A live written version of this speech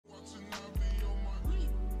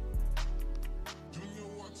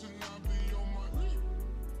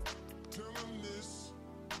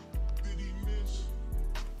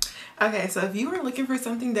Okay, so if you are looking for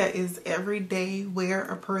something that is everyday wear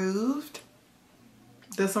approved,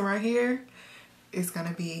 this one right here is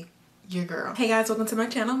gonna be your girl. Hey guys, welcome to my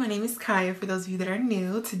channel. My name is Kaya. For those of you that are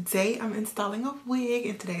new, today I'm installing a wig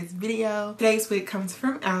in today's video. Today's wig comes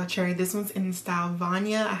from Outre. This one's in style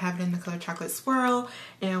Vanya. I have it in the color Chocolate Swirl,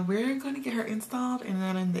 and we're gonna get her installed, and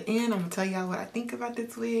then in the end I'm gonna tell y'all what I think about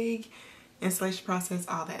this wig, installation process,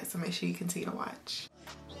 all that. So make sure you continue to watch.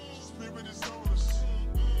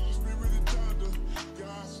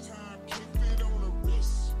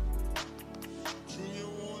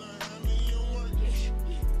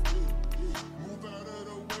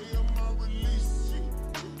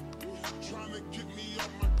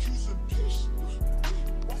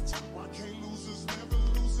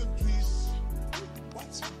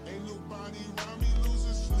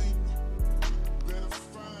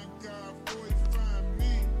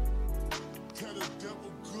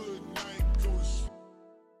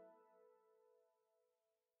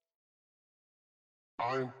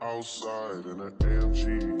 I'm outside in an AMG,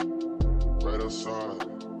 right outside,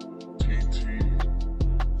 TT,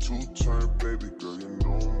 two-turn baby girl, you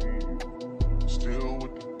know me, still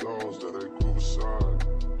with the dogs that I grew beside,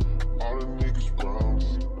 all the niggas round me,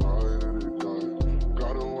 right at it, guy,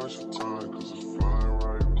 gotta watch the time cause it's flying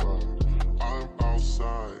right by, I'm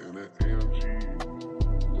outside in an AMG,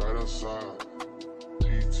 right outside,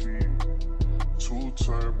 TT,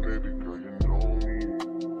 two-turn baby girl, you know me.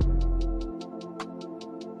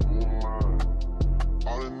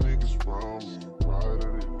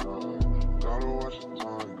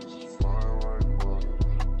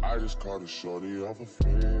 I just caught a shorty off a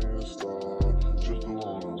Finsta, just the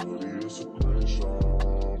one on really, it's a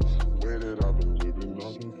screenshot. Way that I've been living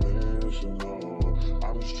unconventional.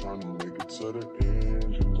 I'm just trying to make it to the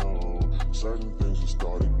end, you know. Certain things have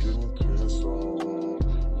started getting closer.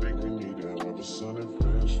 Think we need to have a sun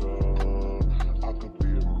adventure. I could be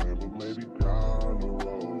a man, but maybe down the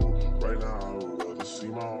road. Right now I would rather see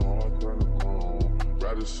my heart turn to chrome,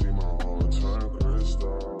 rather see my heart turn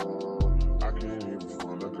crystal. I can't even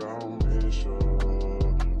front like I don't miss you.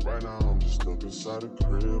 Right now I'm just stuck inside the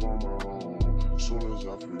crib on my own. Soon as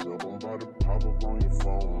I free up, I'm about to pop up on your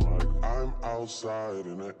phone. Like I'm outside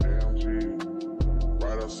in an AMG,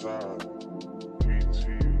 right outside, PT,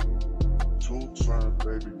 two-turn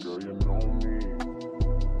baby girl, you know me.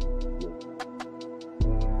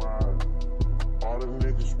 Who am I? All the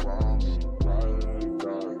niggas round me, right at it,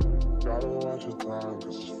 guy. Gotta watch your time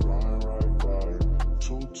cause it's flying right by.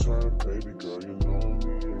 Two-turn baby girl, you know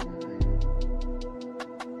me.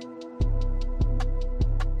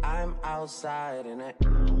 I'm outside in it.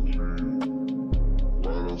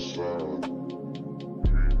 Right outside,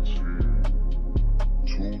 PT,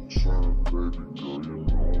 two-turn baby girl, you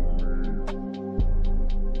know me.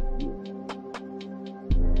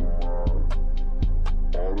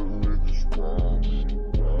 All the niggas round me,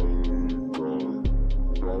 right,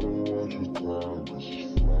 gotta watch your time cause it's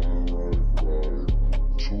flying right by.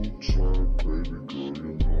 Two-turn baby girl, you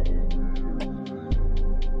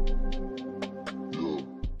know me.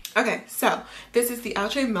 Okay, so this is the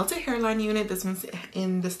Outre Melted Hairline Unit. This one's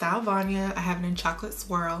in the style Vanya. I have it in Chocolate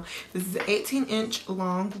Swirl. This is an 18-inch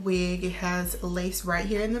long wig. It has lace right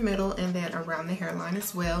here in the middle and then around the hairline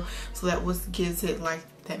as well. So that gives it like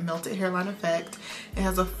that melted hairline effect. It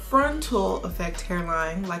has a frontal effect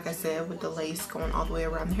hairline, like I said, with the lace going all the way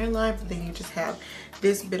around the hairline, but then you just have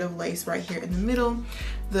this bit of lace right here in the middle.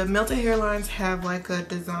 The melted hairlines have like a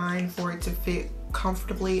design for it to fit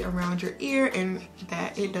comfortably around your ear, and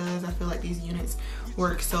that it does. I feel like these units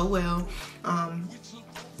work so well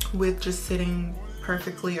with just sitting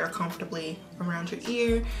perfectly or comfortably around your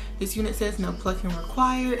ear. This unit says no plucking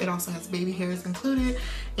required. It also has baby hairs included,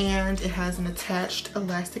 and it has an attached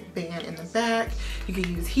elastic band in the back. You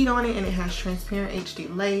can use heat on it, and it has transparent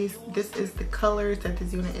HD lace. This is the colors that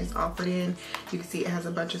this unit is offered in. You can see it has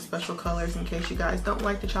a bunch of special colors in case you guys don't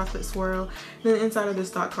like the Chocolate Swirl. Then inside of the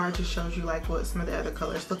stock card just shows you like what some of the other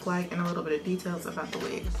colors look like and a little bit of details about the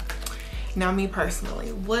wigs. Now me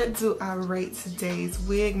personally, what do I rate today's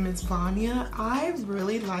wig, Miss Vanya? I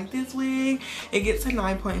really like this wig. It gets a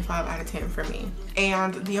 9.5 out of 10 for me.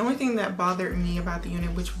 And the only thing that bothered me about the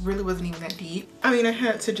unit, which really wasn't even that deep, I mean, I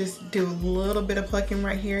had to just do a little bit of plucking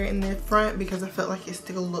right here in the front because I felt like it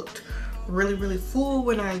still looked really full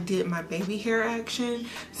when I did my baby hair action.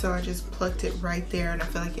 So I just plucked it right there, and I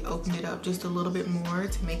feel like it opened it up just a little bit more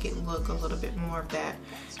to make it look a little bit more of that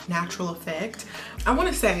natural effect. I want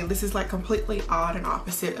to say this is like completely odd and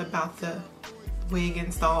opposite about the wig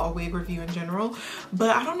install or wig review in general.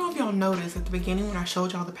 But I don't know if y'all noticed at the beginning when I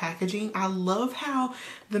showed y'all the packaging, I love how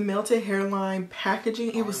the melted hairline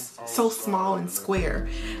packaging, it was so small and square.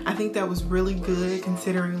 I think that was really good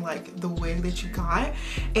considering like the wig that you got.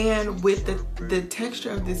 And with the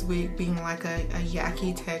texture of this wig being like a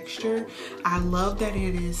yaki texture, I love that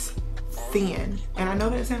it is thin. And I know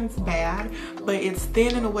that sounds bad, but it's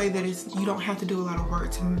thin in a way that you don't have to do a lot of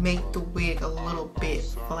work to make the wig a little bit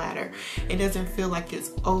flatter. It doesn't feel like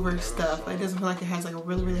it's overstuffed. It doesn't feel like it has like a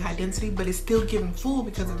really high density, but it's still giving full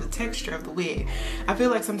because of the texture of the wig. I feel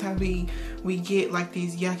like sometimes we get like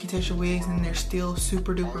these yaki texture wigs and they're still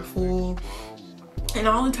super duper full, and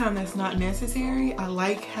all the time that's not necessary. I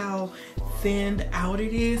like how thinned out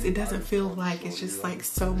it is. It doesn't feel like it's just like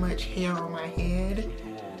so much hair on my head.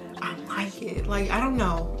 I like it. Like, I don't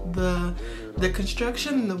know, the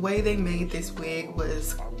construction, the way they made this wig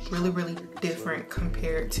was really different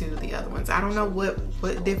compared to the other ones. I don't know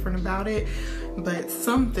what different about it, but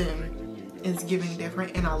something is giving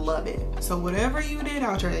different, and I love it. So whatever you did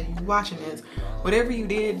out there, you watching this, whatever you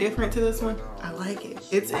did different to this one, I like it.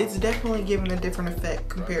 It's definitely giving a different effect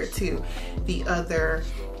compared to the other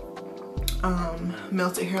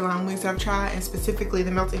melted hairline wigs I've tried, and specifically the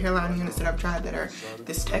melted hairline units that I've tried that are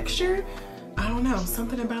this texture. I don't know,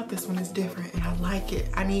 something about this one is different and I like it.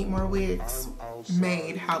 I need more wigs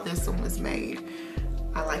made how this one was made.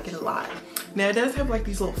 I like it a lot. Now it does have like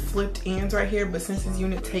these little flipped ends right here, but since this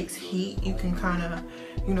unit takes heat, you can kind of,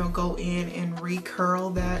 you know, go in and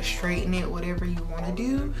recurl that, straighten it, whatever you want to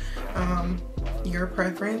do. Your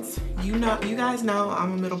preference. You guys know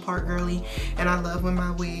I'm a middle part girly, and I love when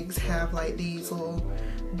my wigs have like these little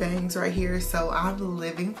bangs right here, so I'm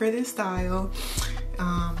living for this style.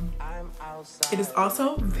 It is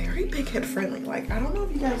also very big head friendly. Like, I don't know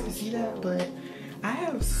if you guys can see that, but I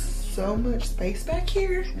have so much space back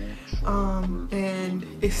here, and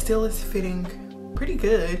it still is fitting pretty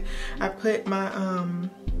good. I put my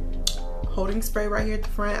holding spray right here at the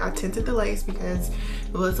front. I tinted the lace because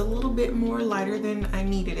it was a little bit more lighter than I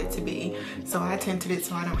needed it to be, so I tinted it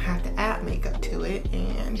so I don't have to add makeup to it,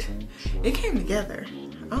 and it came together.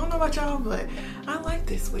 I don't know about y'all, but I like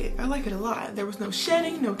this wig. I like it a lot. There was no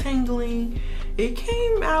shedding, no tangling. It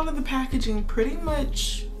came out of the packaging pretty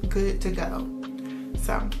much good to go.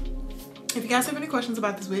 So if you guys have any questions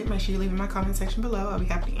about this wig, make sure you leave in my comment section below. I'll be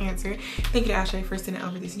happy to answer. Thank you to Ashley for sending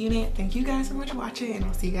over this unit. Thank you guys so much for watching, and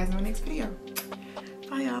I'll see you guys in my next video.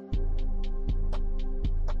 Bye, y'all.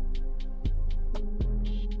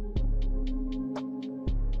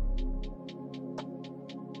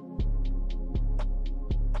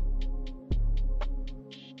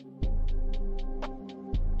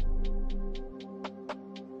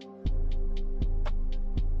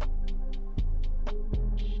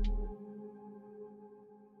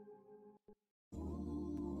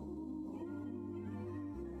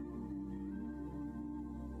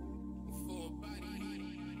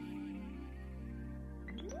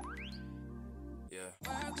 Yeah.